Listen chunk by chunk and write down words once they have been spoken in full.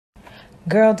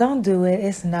Girl, don't do it.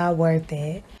 It's not worth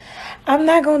it. I'm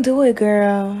not gonna do it,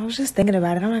 girl. I was just thinking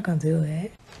about it. I'm not gonna do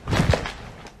it.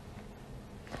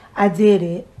 I did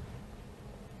it.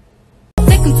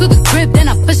 Take him to the crib, then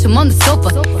I push him on the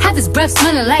sofa. Have his breath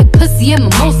smelling like pussy and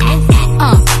mimosa.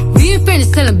 We ain't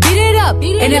finished, tell him beat it up.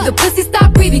 And if the pussy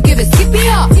stop breathing, give it skippy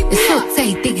up. It's so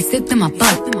tight, think he slipped in my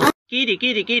butt. Kitty,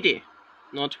 kitty, kitty.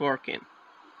 Not working.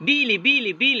 Billy,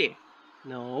 Billy, Billy.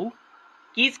 No.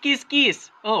 Kiss, kiss, kiss.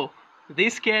 Oh,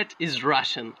 this cat is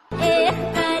Russian. That's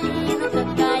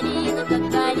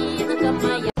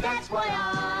why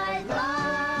I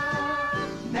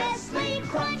love Nestle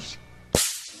Crunch.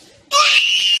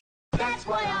 That's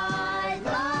why I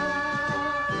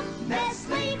love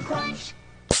Nestle Crunch.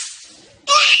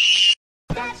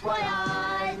 That's why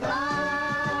I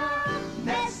love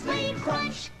Nestle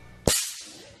Crunch.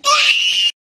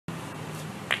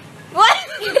 What?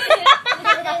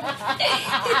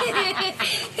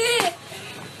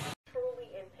 Truly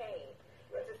in pain.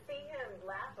 But to see him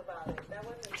laugh about it, that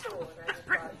wasn't cool, and I just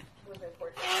thought it was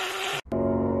important.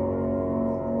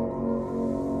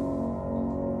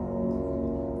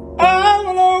 I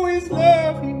will always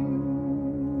love you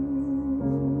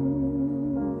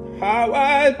how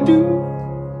I do.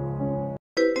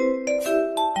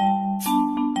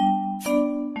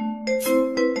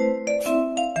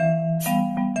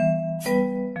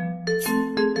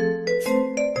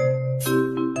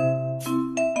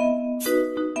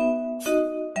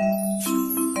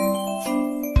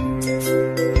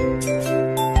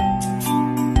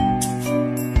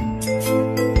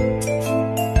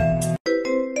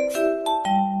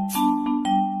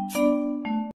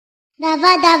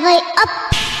 Dawaj up,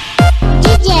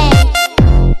 DJ.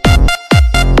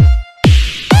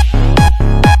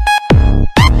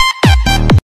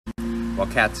 While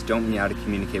cats don't meow to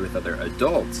communicate with other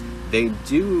adults, they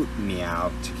do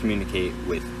meow to communicate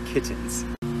with kittens.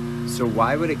 So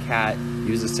why would a cat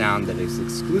use a sound that is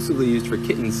exclusively used for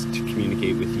kittens to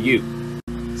communicate with you?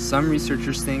 Some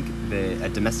researchers think that a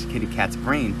domesticated cat's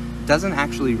brain doesn't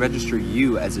actually register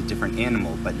you as a different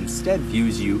animal, but instead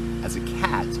views you as a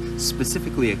cat,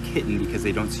 specifically a kitten, because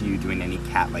they don't see you doing any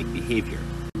cat-like behavior.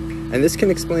 And this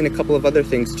can explain a couple of other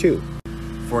things too.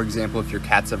 For example, if your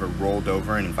cat's ever rolled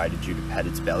over and invited you to pet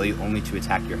its belly only to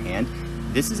attack your hand,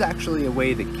 this is actually a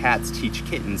way that cats teach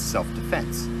kittens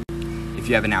self-defense. If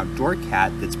you have an outdoor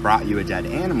cat that's brought you a dead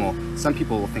animal, some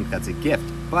people will think that's a gift,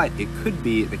 but it could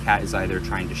be the cat is either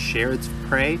trying to share its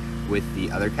prey with the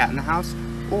other cat in the house,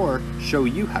 or show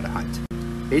you how to hunt.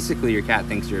 Basically, your cat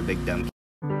thinks you're a big dumb kid.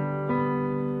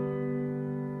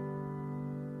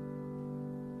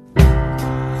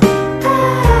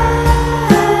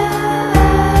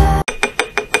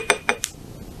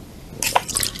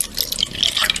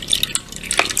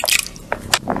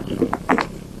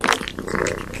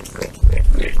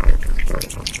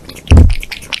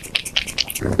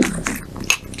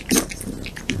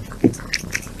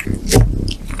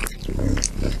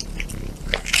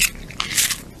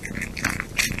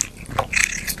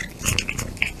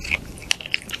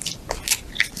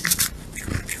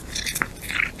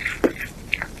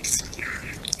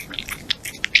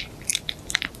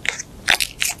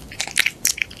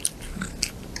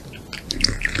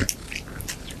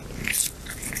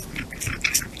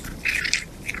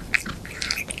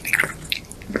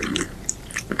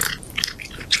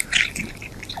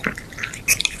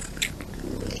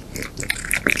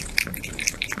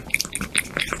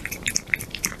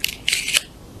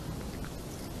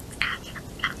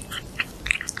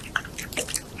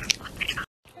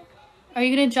 Are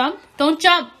you gonna jump? Don't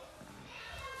jump!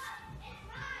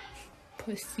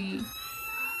 Pussy.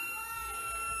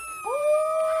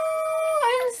 Oh,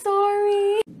 I'm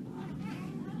sorry.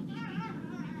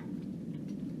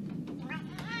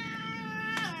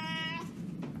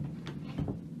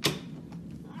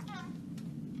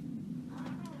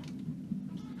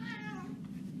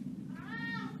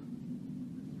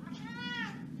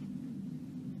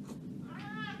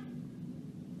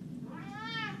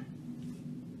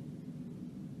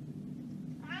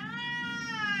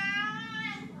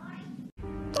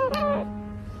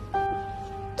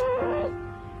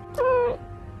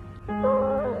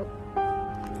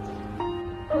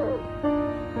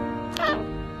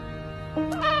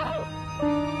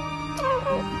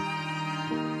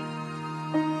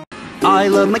 I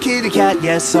love my kitty cat,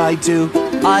 yes I do.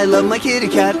 I love my kitty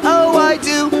cat, oh I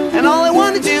do. And all I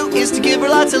want to do is to give her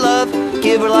lots of love,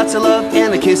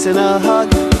 and a kiss and a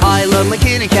hug. I love my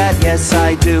kitty cat, yes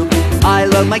I do. I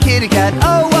love my kitty cat,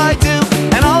 oh I do.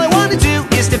 And all I want to do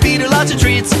is to feed her lots of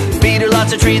treats,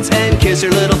 and kiss her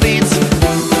little feet.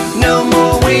 No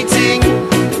more waiting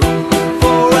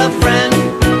for a friend.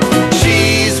 She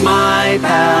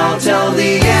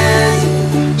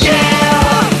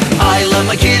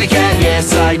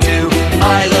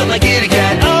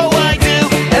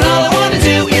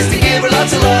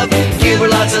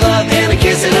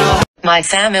My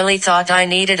family thought I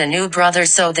needed a new brother,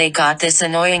 so they got this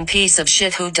annoying piece of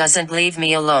shit who doesn't leave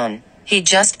me alone. He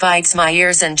just bites my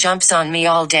ears and jumps on me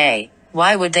all day.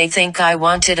 Why would they think I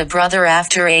wanted a brother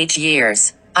after 8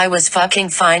 years? I was fucking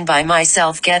fine by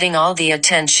myself getting all the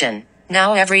attention.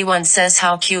 Now everyone says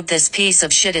how cute this piece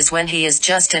of shit is when he is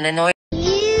just an annoying